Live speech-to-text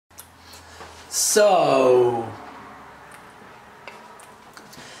So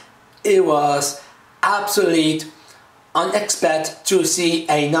it was absolutely unexpected to see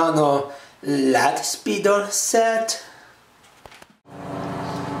another Landspeeder set.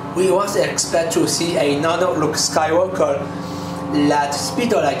 We was expect to see another Luke Skywalker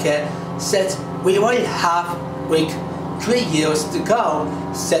Landspeeder like a set. We will have like 3 years to go.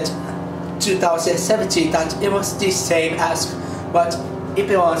 Set 2017 that it was the same as what it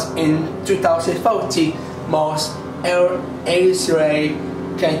was in 2040 most Israel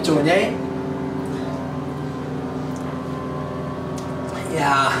Cantonais.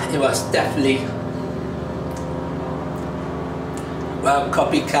 Yeah, it was definitely well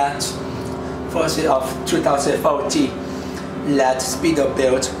copycat version of 2040 Landspeeder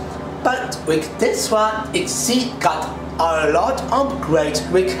build. But with this one, it got a lot upgrade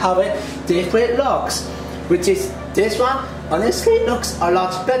with having different looks, which is this one honestly looks a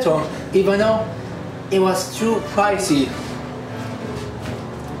lot better, even though it was too pricey.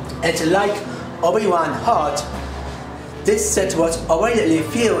 It's like Obi-Wan heard. This set was already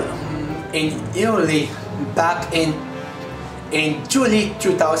revealed in early back in July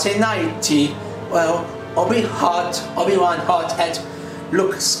 2019. Well, Obi-Wan heard and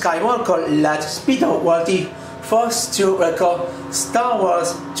Luke Skywalker Landspeeder were the first to record Star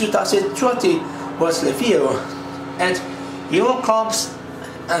Wars 2020 was revealed. And here comes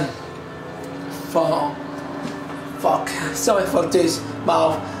sorry for this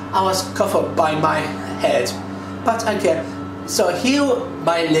mouth, I was covered by my head. But again, so here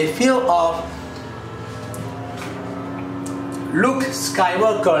my review of Luke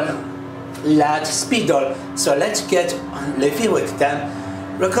Skywalker Landspeeder. So let's get review with them.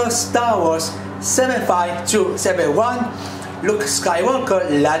 Record Star Wars 75-71. Luke Skywalker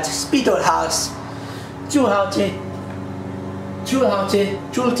Landspeeder has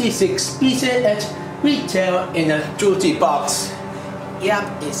 236 pieces at retail in a duty box.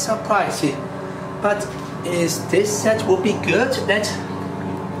 Yep, it's surprising. But is this set will be good? Let's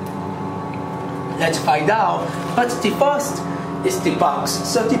find out. But the first is the box.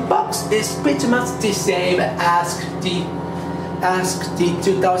 So the box is pretty much the same as the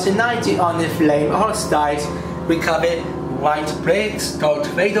 2019 on the Flame All Stars. We cover white bricks, Darth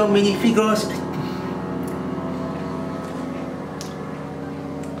Vader minifigures,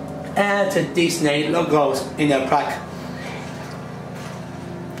 and Disney logos in a black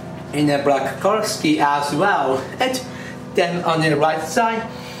color scheme as well. And then on the right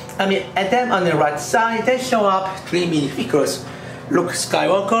side, they show up 3 minifigures. Luke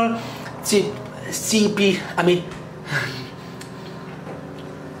Skywalker,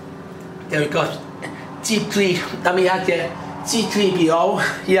 there we go. G3PO,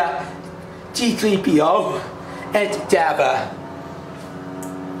 yeah, G3PO, and Jabba.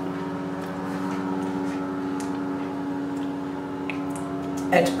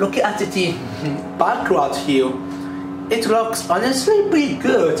 And looking at the background here, it looks honestly pretty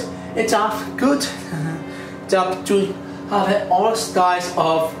good. It's a good job to have all styles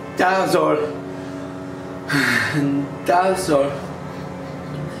of dazzle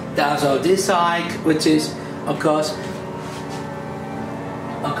design, which is of course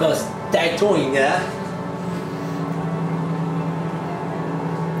Daytona.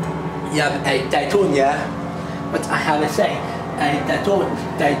 Yep, a Daytona. But I have to say,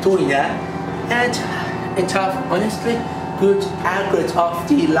 Daytona, and it has honestly good accurate of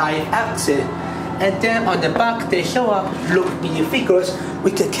the live action. And then on the back they show up Luke minifigures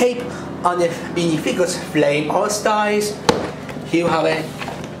with the cape on the minifigures Flame All Stars. Here you have an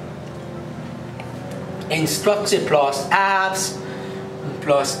instruction plus apps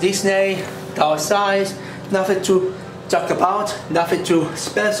plus Disney doll size. Nothing to talk about, nothing too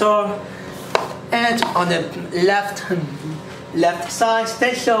special. And on the left side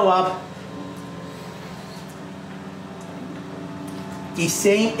they show up the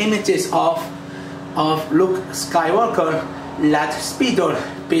same images of Luke Skywalker Landspeeder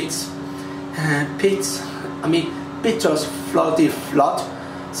pictures floaty float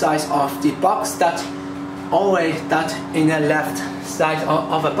size of the box that in the left side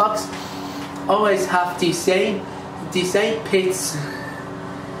of a box always have the same pits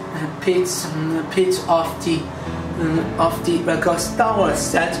of the record Star Wars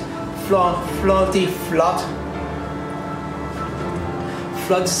set floaty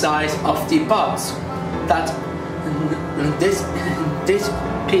float size of the box. That this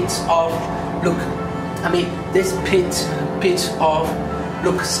pitch of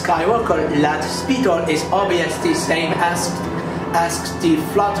Luke Skywalker Landspeeder is obviously the same as the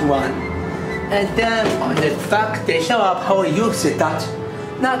flat one. And then on the back they show up how you use that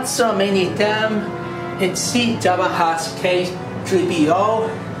not so many them. In C, Java has K3PO.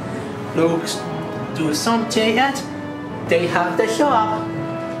 Looks do something yet. They have the show up.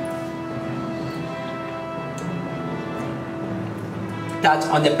 That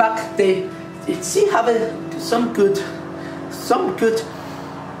on the back they see have some good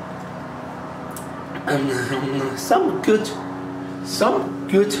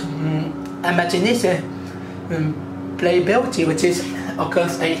imagination playability, which is of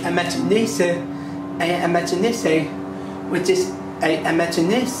course a imagination which is a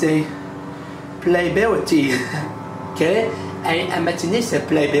imagination playability. Okay, a imagination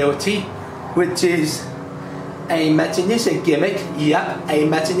playability, which is a imagination gimmick. Yep, a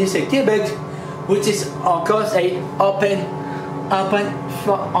imagination gimmick, which is of course a open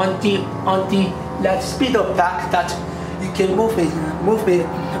for on the Landspeeder pack that you can move it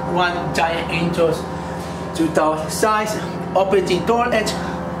one giant angels to the size, open the door and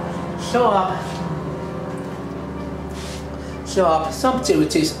show up something,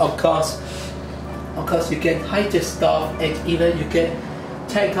 which is of course you can hide the stuff and even you can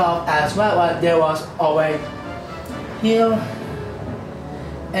take off as well. Well, there was already here,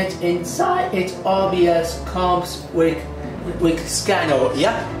 and inside it obvious comes with scanner.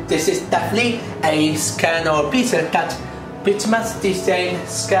 Yeah, this is definitely a scanner piece that pretty much the same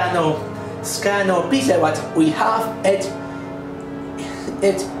scanner piece what we have. It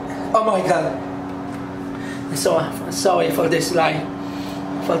oh my god, so sorry for this line,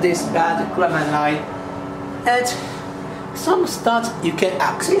 for this bad grammar line. And some start you can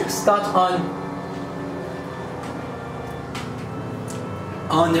actually start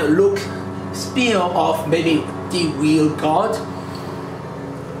on the look spear of maybe the real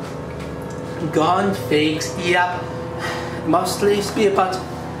gun fakes. Yep, mostly spear, but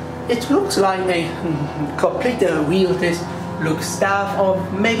it looks like a complete real this look stuff, or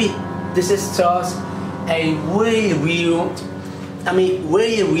maybe this is just a really real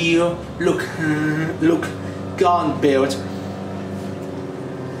look gun build.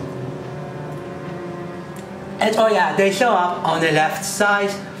 And oh yeah, they show up on the left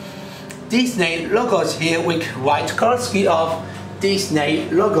side Disney logos here with white Kurski of Disney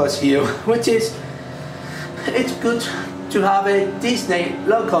logos here, which is, it's good to have a Disney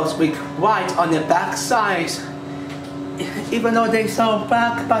logos with white on the back side, even though they so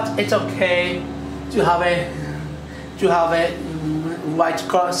black, but it's okay to have a white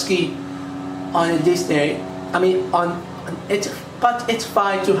Kurski on Disney. I mean on it, but it's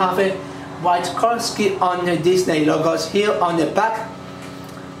fine to have a white Kurski on the Disney logos here on the back.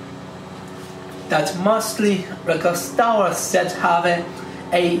 That mostly because Star Wars set have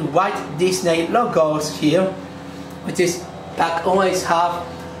a white Disney logos here, which is back always have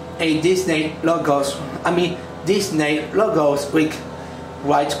a Disney logos. I mean Disney logos with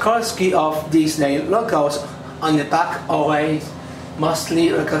white Kurski of Disney logos on the back always, mostly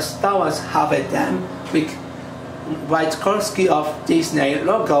because Star Wars have them with white Kurski of Disney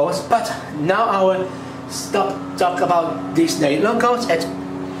logos. But now I will talk about Disney logos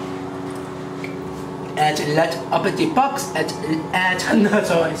and let open the box and no,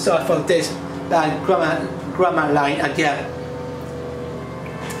 sorry for this bad grammar line again.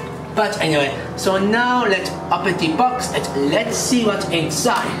 But anyway, so now let's open the box and let's see what's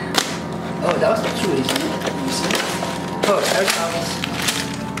inside. Oh, that was too easy. Oh, there it comes.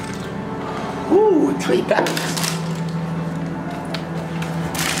 Ooh, 3 packs.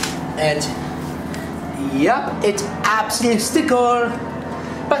 And yep, it's absolutely sticker.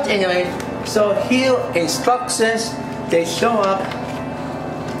 But anyway, so here instructions, they show up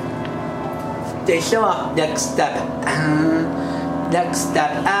next step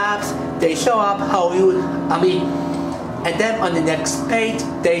apps, they show up how you, and then on the next page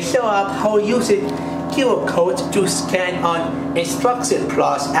they show up how you use it QR code to scan on instruction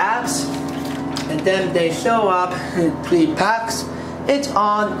plus apps, and then they show up 3 packs. It's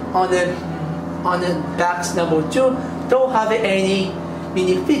on the packs number 2 don't have any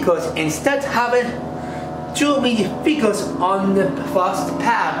minifigures, instead having 2 minifigures on the first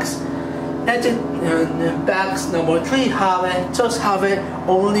packs. And the packs number 3 just have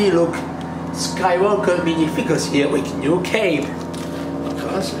only look Skywalker minifigures here with new cape. Of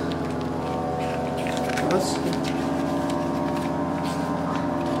course.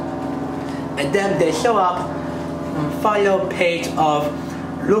 And then they show up on final page of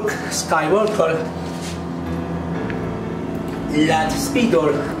Luke Skywalker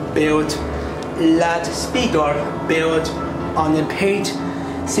Landspeeder build on the page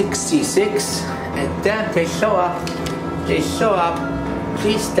 66, and then they show up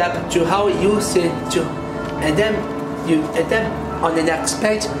 3 steps to how you use it to, and then on the next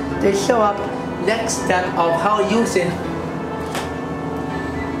page, they show up next step of how using.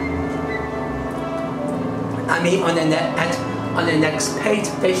 On the next page,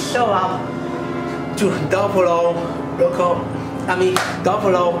 they show up to download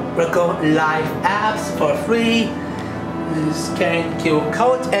live apps for free. Scan QR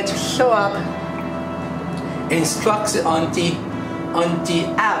code and show up instructions on the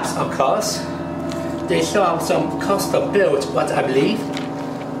apps, of course. They show up some custom build, what I believe,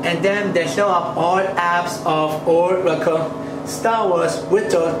 and then they show up all apps of all Star Wars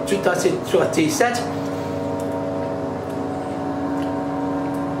with the 2020 set.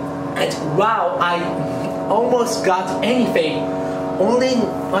 And wow, I almost got anything. Only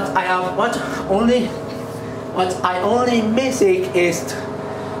what I only missing is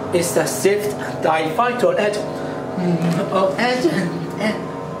the Sith TIE Fighter and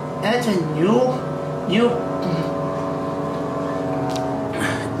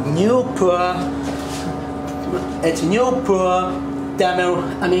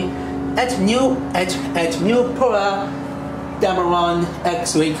Dameron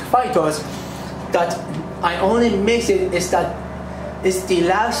X-Wing fighters. That I only missing is the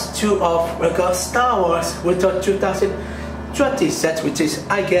last two of Star Wars with the 2020 set, which is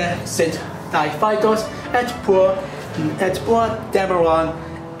I guess Sith TIE Fighters and poor Dameron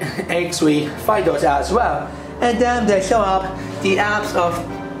X-Wing fighters as well. And then they show up the apps of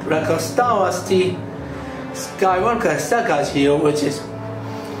Star Wars, the Skywalker sagas here, which is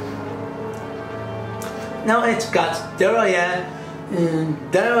now it's got Daria,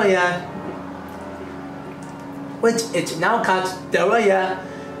 which it now got Daria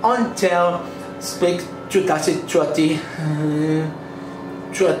until Speak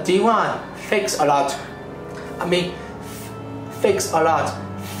 2021. Thanks a lot.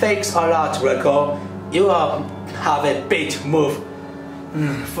 Thanks a lot, Rico. You have a big move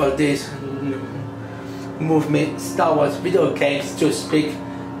for this movement Star Wars video games to Speak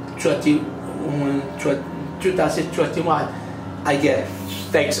 2021. I get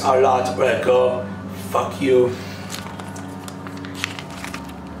thanks a lot, Rico. Fuck you.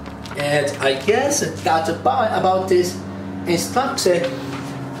 And I guess that's about this instruction.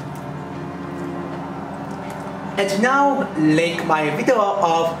 And now link my video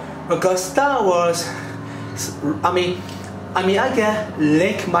of Star Wars. I can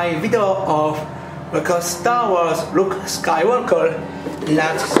link my video of Star Wars Luke Skywalker.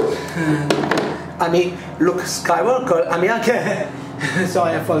 Luke Skywalker. I can.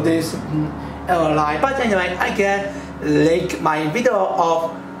 Sorry for this error line. But anyway, I can link my video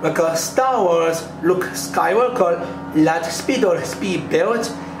of Star Wars Luke Skywalker Landspeeder speed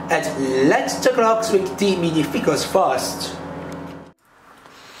build. And let's take a look with the minifigures first.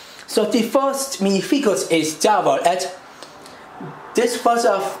 So the first minifigures is Java, and this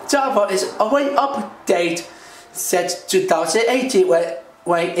version of Java is already updated set 2018,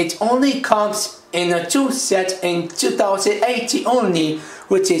 where it only comes in a 2 set in 2018 only,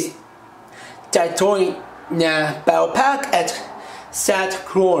 which is Titanium Battle Pack and Sad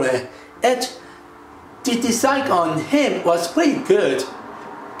Crawler. And the design on him was pretty good.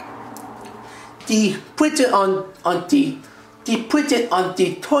 The printed on the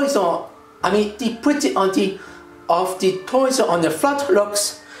toys on the toys on the front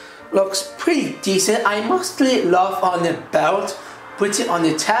looks pretty decent. I mostly love on the belt, printed on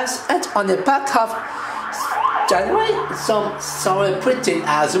the chest, and on the back have generally some solid printing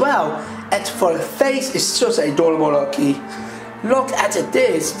as well. And for the face, it's just adorable looking. Look at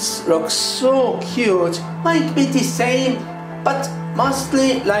this, looks so cute. Might be the same, but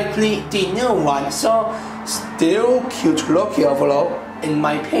mostly likely the new one, so still cute looking overall in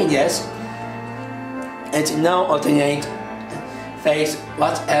my opinion. And no alternate face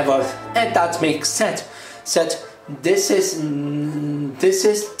whatever, and that makes sense. This is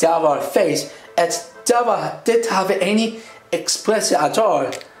Java face, and Java didn't have any expression at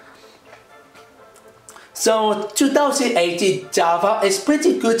all. So 2018 Java is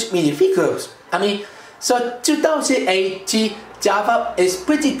pretty good minifigures. So 2018 Java is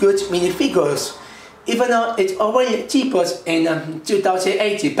pretty good minifigures, even though it's already cheaper in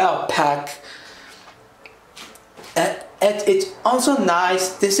 2018 Battle Pack. And it's also nice.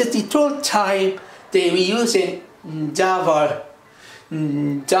 This is the third time they were using Java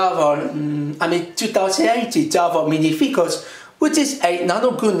 2018 Java minifigures, which is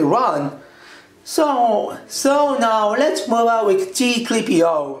another good run. So now let's move on with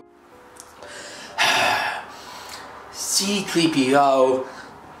C-3PO. C-3PO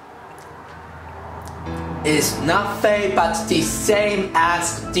is nothing but the same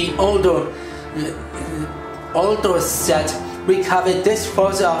as the older set we have this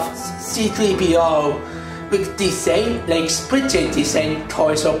photo of C3PO with the same legs printing, the same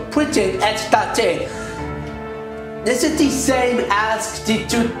torso printing, and that's it. This is the same as the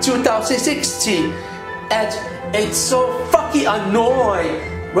 2016, and it's so fucking annoying.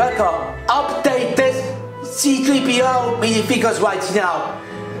 Welcome, update this C3PO minifigures right now.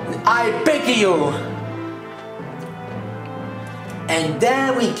 I beg you. And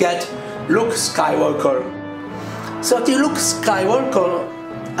then we get Luke Skywalker. So the Luke Skywalker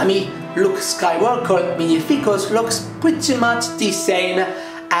minifigures looks pretty much the same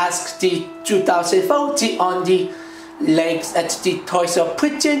as the 2014 on the legs and the torso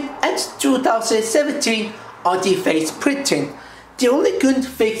printing and 2017 on the face printing. The only good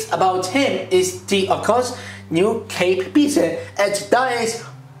thing about him is the, of course, new cape piece, and that is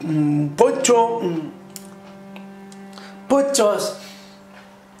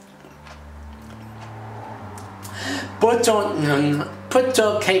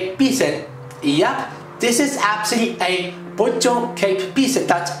Butcher cape piece. Yep, this is actually a Butcher cape piece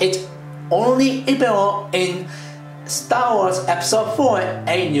that it only available in Star Wars Episode 4: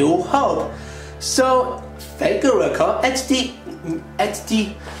 A New Hope. So figure record at the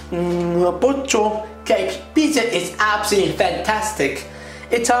Butcher cape piece is absolutely fantastic.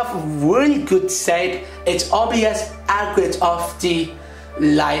 It has really good shape. It's obvious accurate of the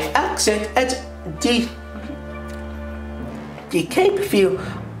live action, and the cape feel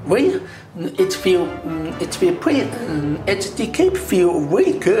really the cape feel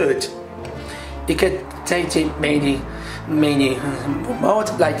really good. You can take it many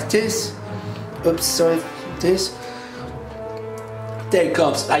mode like this. Oops, sorry, this. There it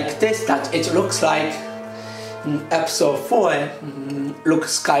comes like this. That it looks like Episode 4. Luke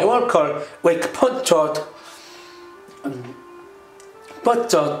Skywalker with poncho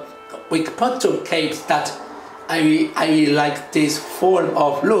capes. That I really like this form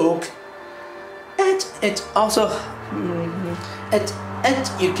of look, and it also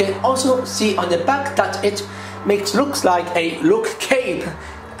and you can also see on the back that it looks like a Luke cape.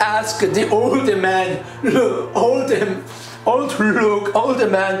 Ask the older man, older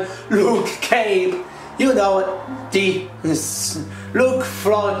man Luke cape. You know, the Luke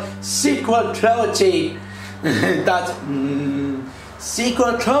from sequel trilogy. That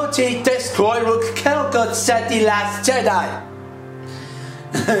sequel trilogy destroy Luke Skywalker, said the Last Jedi.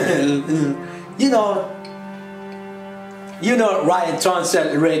 you know Ryan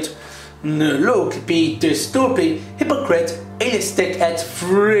Johnson read Luke be the stupid hypocrite, atheistic and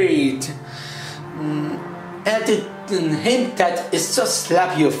freed. And him that is just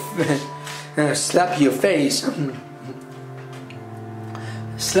slap your face.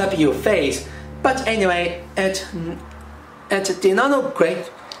 Slap your face. But anyway, the another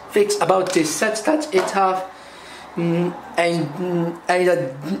great thing about this set that it have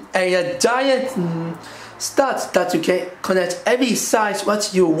a giant stud that you can connect every size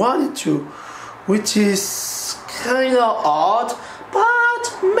what you want to, which is kind of odd,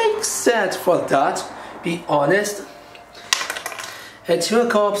 but makes sense for that. Be honest. It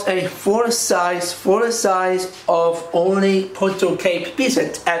comes a full size of only poncho cape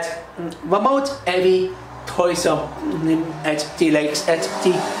pieces at about every torso at the legs at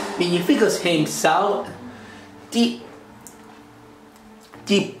the minifigures himself. The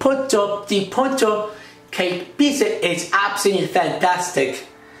poncho cape piece is absolutely fantastic.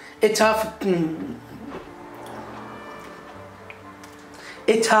 It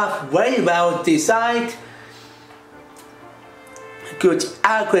have very well designed, good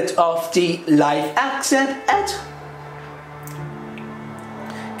accurate of the live action, and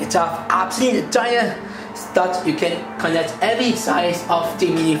it have absolutely giant that you can connect every size of the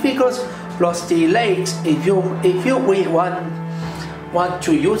minifigures plus the legs if you really want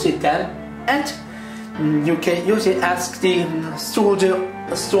to use it then, and you can use it as the soldier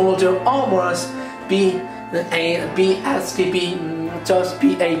armors just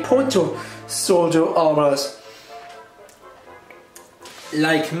be a poncho soldier armors.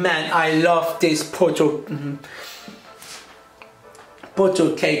 Like, man, I love this poncho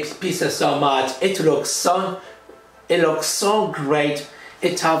cape piece so much. It looks so great.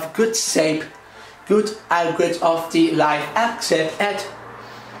 It have good shape, good accurate of the live action, and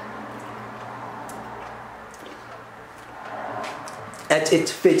it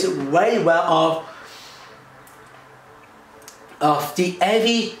fits very well of the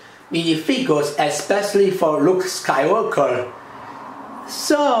heavy minifigures, especially for Luke Skywalker.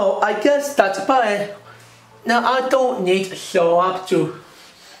 So I guess that's about it. Now I don't need to show up to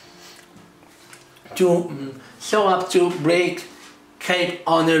break cape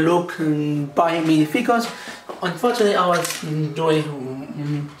on the look by minifigures. Unfortunately, I was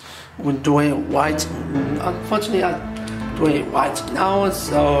doing white. Unfortunately, I'm doing white now.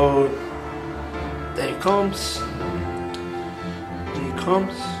 So there it comes. There it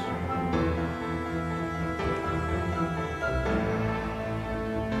comes.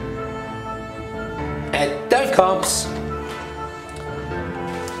 And there it comes.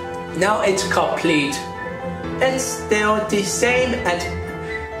 Now it's complete. It's still the same, and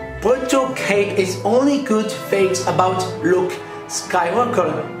Virtual Cape is only good things about Luke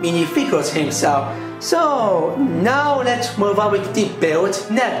Skywalker minifigures himself. So now let's move on with the build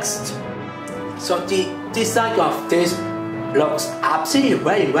next. So the design of this looks absolutely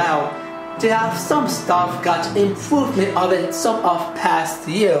very well. They have some stuff got improvement over some of past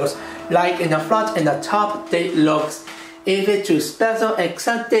years, like in the front and the top they look even too special,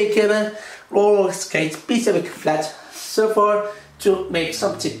 except they given roller skate pieces with flat surface to make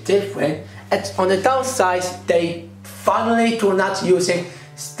something different. And on the downside, they finally do not using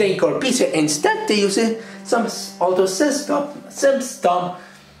sticker pieces. Instead, they using some auto system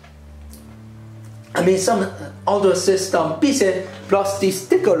pieces. Plus, the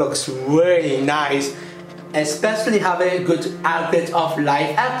sticker looks really nice, especially having a good aggregate of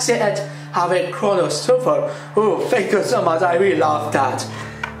live action and having chrono surfer. Oh, thank you so much! I really love that.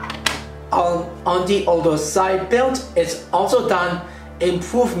 On the older side build, it's also done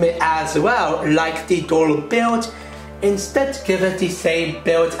improvement as well, like the door build. Instead, given the same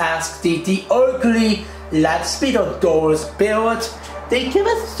build as the ugly Landspeeder doors build, they give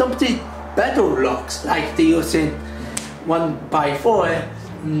it something better looks, like they using 1x4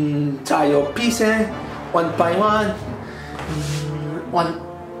 tile pieces, 1x1,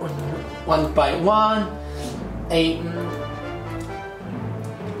 1x1,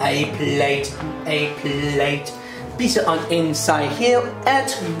 a plate piece on inside here, and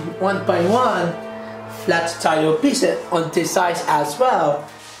 1x1 flat tile piece on this side as well,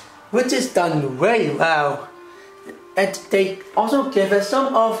 which is done very well. And they also give us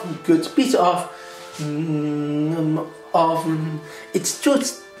some of good piece of it's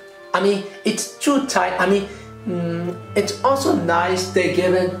too tight. It's also nice they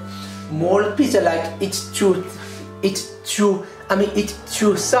given more piece, like it's too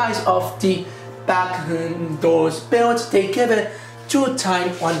size of the back doors built. They give it 2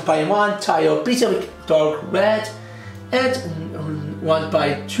 times 1x1 tile piece with dark red, and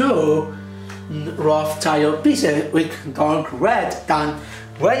 1x2 rough tile piece with dark red, done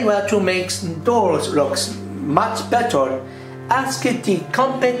very well to make doors looks much better. As the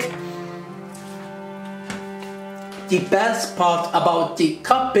cockpit, the best part about the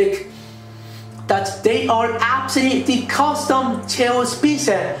cockpit that they are absolutely custom tails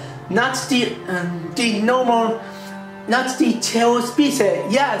pieces, not the normal, not the tails pieces.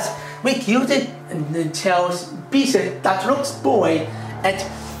 Yes, we use the tails pieces that looks boring, and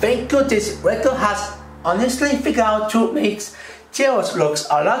thank goodness Record has honestly figured out to make tails looks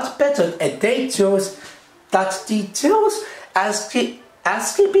a lot better, and they chose that the tails as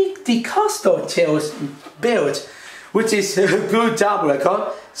keeping the custom tails build, which is a good job,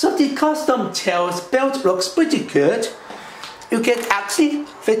 Record. So the custom tails build looks pretty good. You can actually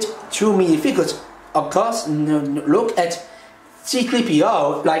fit 2 minifigures. Of course, look at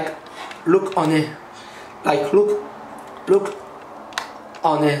C3PO, like look on the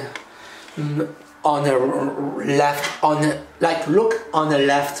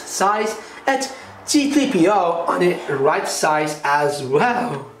left side, and C3PO on the right side as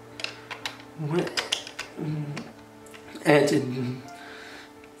well. And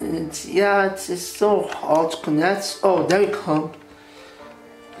yeah, it's so hard to connect. Oh, there it comes.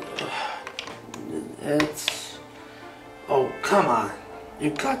 Oh, come on,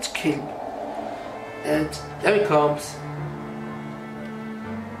 you got to kill. And there it comes.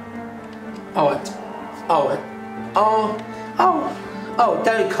 Oh,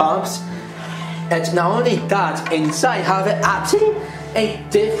 there it comes. And not only that, inside have actually a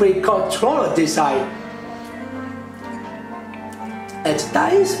different controller design. And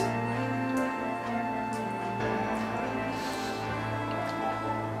that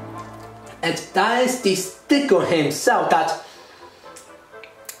is the sticker himself. That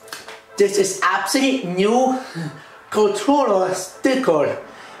this is absolutely new controller sticker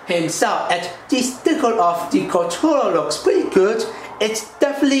himself, and the sticker of the controller looks pretty good. It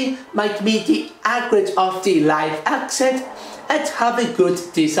definitely might be the accurate of the live action and have a good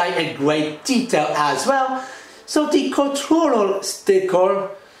design and great detail as well. So the controller sticker,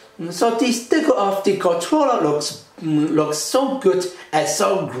 so the sticker of the controller looks so good and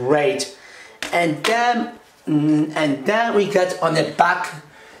so great. And then and then we get on the back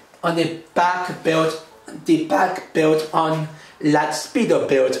build on Landspeeder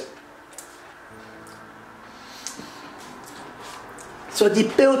build. So the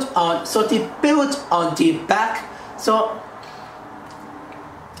build on the back, so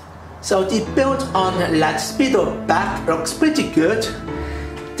the build on Landspeeder back looks pretty good.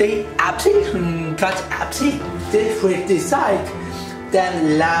 They absolutely got absolutely different design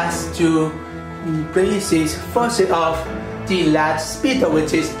than last two releases. First off, the Landspeeder,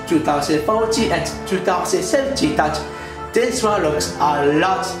 which is 2014 and 2017, that this one looks a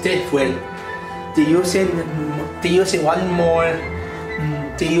lot different. They're using one more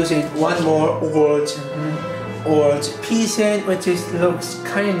old piece in, which looks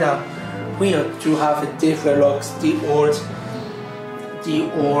kinda weird to have a different looks. The old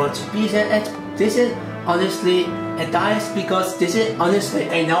piece in, and this is honestly a dice, because this is honestly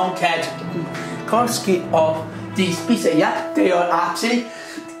a non-cat color scheme of these pieces. Yeah, they are absolutely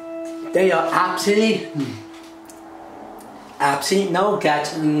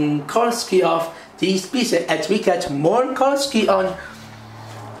no-cat color scheme of these pieces, and we get more color scheme on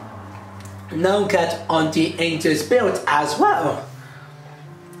no-cat on the Angels build as well.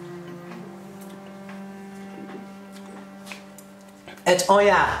 And oh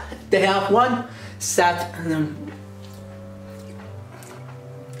yeah, they have one set.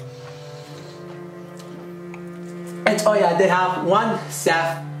 And oh yeah, they have one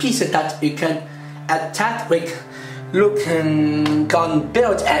set piece that you can attack with look gun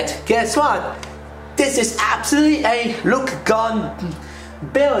build. And guess what? This is absolutely a look gun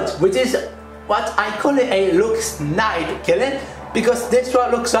build, which is what I call it a look snipe killing, because this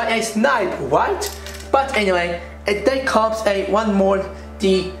one looks like a snipe, right? But anyway, it comes a one more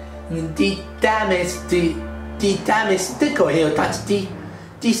the damage sticker here. That's the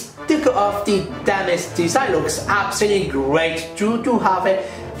sticker of the damage design looks absolutely great. To have a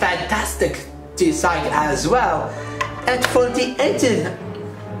fantastic design as well. And for the engine,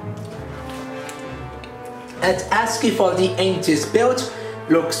 and asking for the Angels build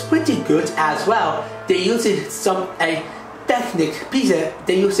looks pretty good as well. They using a technique piece.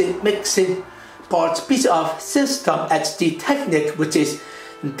 They using mixing parts piece of system at the technique, which is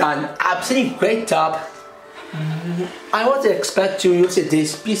done absolutely great job. I wasn't expect to use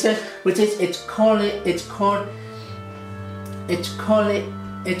this piece, which is it's called spoil,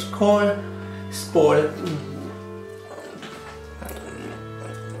 it's called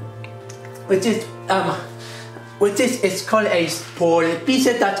a spoil piece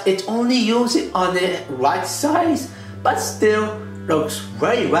that it only uses on the right side, but still looks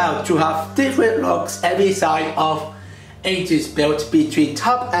very well to have different looks every side of Angels build between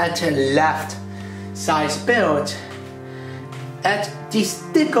top and left side build. And the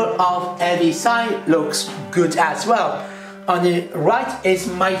sticker of every side looks good as well. On the right is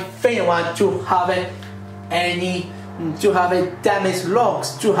my favorite one to have a damaged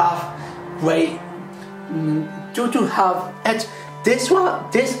locks, to have great to have. And this one,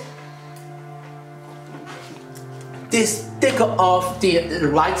 this sticker of the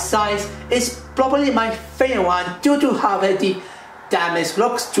right side is probably my favorite one to have the damaged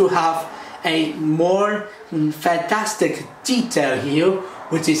looks, to have a more fantastic detail here,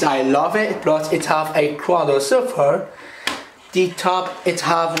 which is I love it. Plus it have a chrono surfer. The top it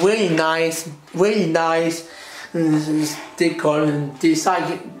have really nice sticker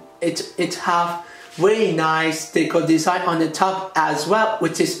design. It have really nice sticker design on the top as well,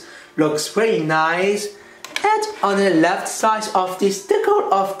 which looks very nice. And on the left side of the sticker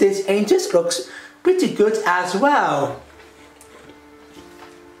of this Angels looks pretty good as well.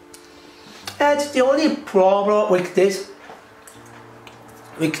 And the only problem with this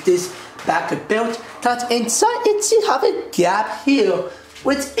back build, that inside it still have a gap here,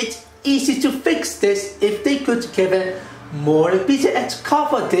 which it's easy to fix this if they could give it more pieces and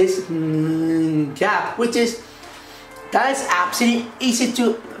cover this gap, that is absolutely easy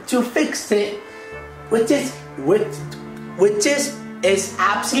to fix it, which is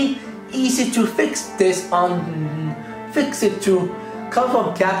absolutely easy to fix this fix it to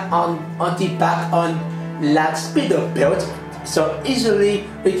cover gap on the back on Landspeeder build. So easily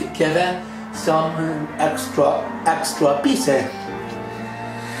we could give it some extra pieces.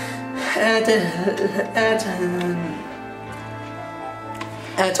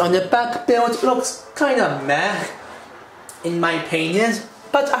 And on the back build looks kind of meh in my opinion,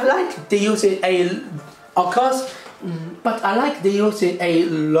 but I like they using a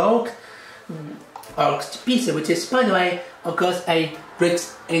low piece, which is by the way of course a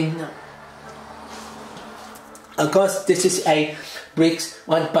bricks in. Of course, this is a bricks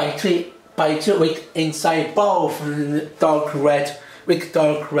 1x3 2 with inside both dark red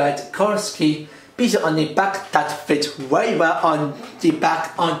color ski piece on the back that fit very well on the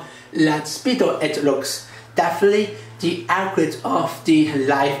back on Landspeeder. It looks definitely the accurate of the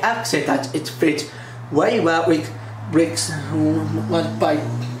live action that it fits very well with bricks 1 by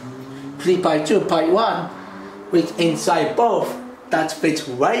 3 by 2 by 1 with inside both that fits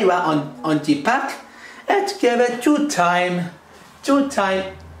very well on the back. And give it 2 times 1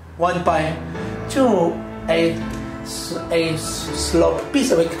 by 2 a slope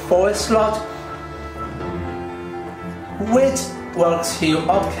piece with 4 slot, which works here.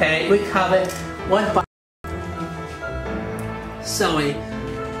 Okay, we have it 1 by. Sorry,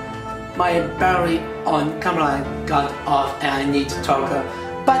 my battery on camera got off and I need to talk.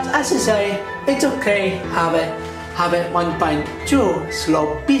 But as I say, it's okay. Have it 1 by 2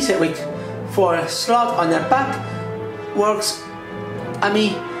 slope piece with 4 slot on the back. Works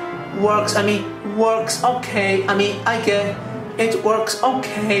okay. I get it works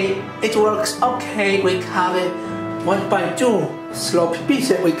okay. It works okay. We have it 1 by 2 slope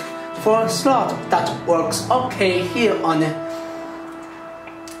piece with 4 slot. That works okay here on the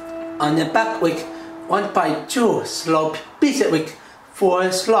back with 1 by 2 slope piece with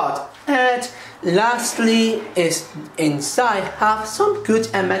 4 slot. And lastly is inside have some good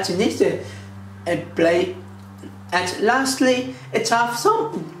imagination and play. And lastly, it have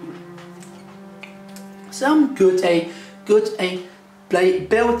some good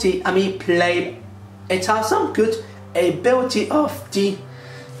playability. It has some good ability of the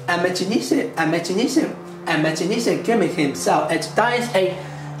imagination gimmick himself. It dies a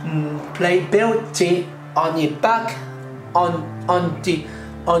playability on the back on the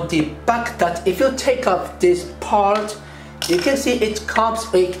back that if you take off this part, you can see it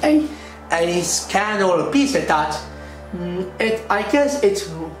comes with a scanner piece that I guess it's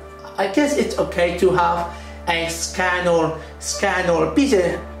okay to have a scanner piece.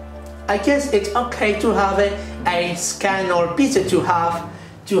 I guess it's okay to have a scanner piece to have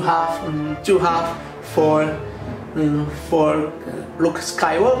for Luke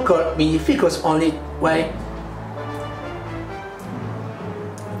Skywalker minifigures only way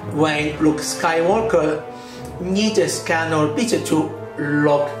Luke Skywalker needs a scanner piece to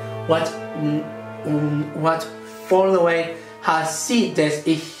look what following has seen this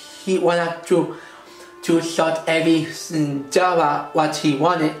if he wanted to shot every Java what he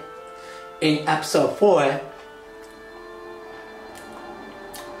wanted in episode 4.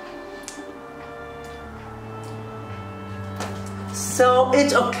 So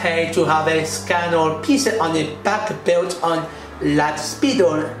it's okay to have a scanner piece on the back built on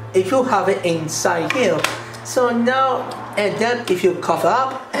Landspeeder if you have it inside here. So now, and then if you cover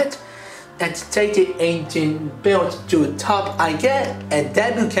up it and take the engine build to top again, and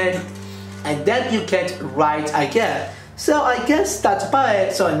then you can write again. So I guess that's about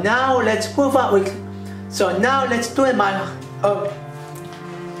it. So now let's move on with. So now let's do it my.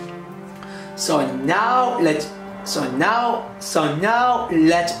 So now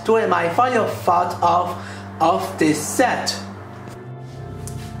let's do it my final thought of this set.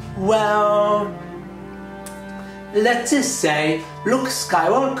 Well, let's just say Luke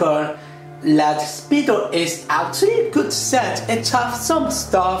Skywalker Landspeeder is actually a good set. It has some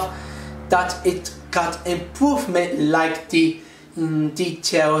stuff that it got improvement, like the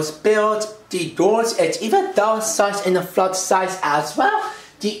details built, the doors, it even downsized in the front size as well.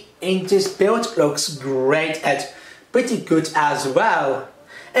 The engine build looks great and pretty good as well.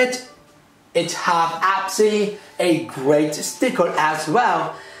 It have absolutely a great sticker as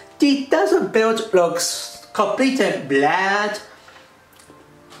well. The desert build looks completely bland.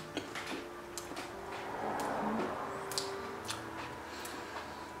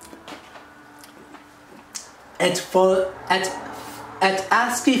 And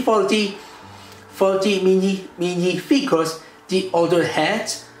asking for the mini figures, the older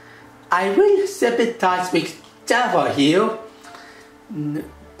heads, I will sympathize with Java here.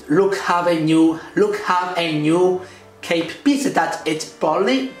 Look have a new cape piece that it's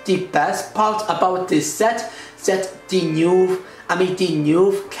probably the best part about this set. The new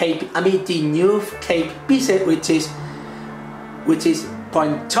cape piece, which is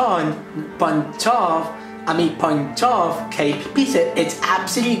pontoon cape piece. It's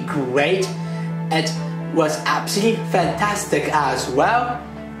absolutely great. It was absolutely fantastic as well.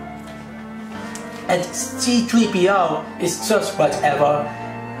 And C3PO is just whatever.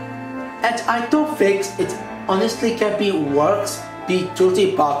 And I don't think it honestly can be works be to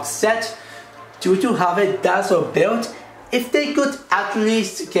the box set due to have a dazzle build. If they could at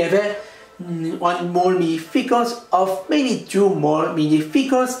least give it one more minifigures of maybe 2 more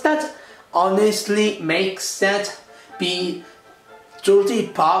minifigures, that honestly make set be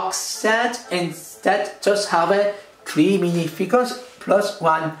Jurassic Park set, instead just have a 3 minifigures plus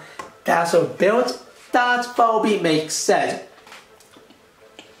 1 castle built. That probably makes sense.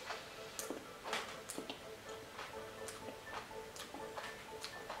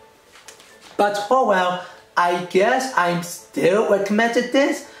 But oh well, I guess I'm still recommended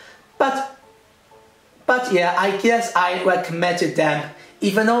this. But yeah, I guess I recommended them.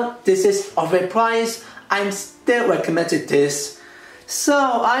 Even though this is overpriced, I'm still recommended this. So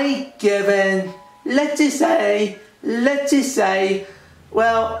I given, let's just say,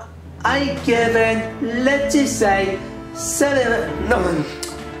 well, I given, let's just say, 7, no,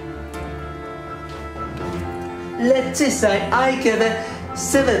 let's just say I give it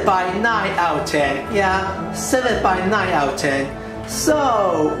 7 by 9 out of 10, yeah, 7 by 9 out of 10.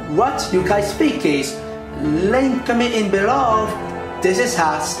 So, what you guys think is, link comment in below. This is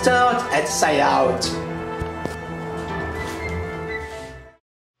how start and say out.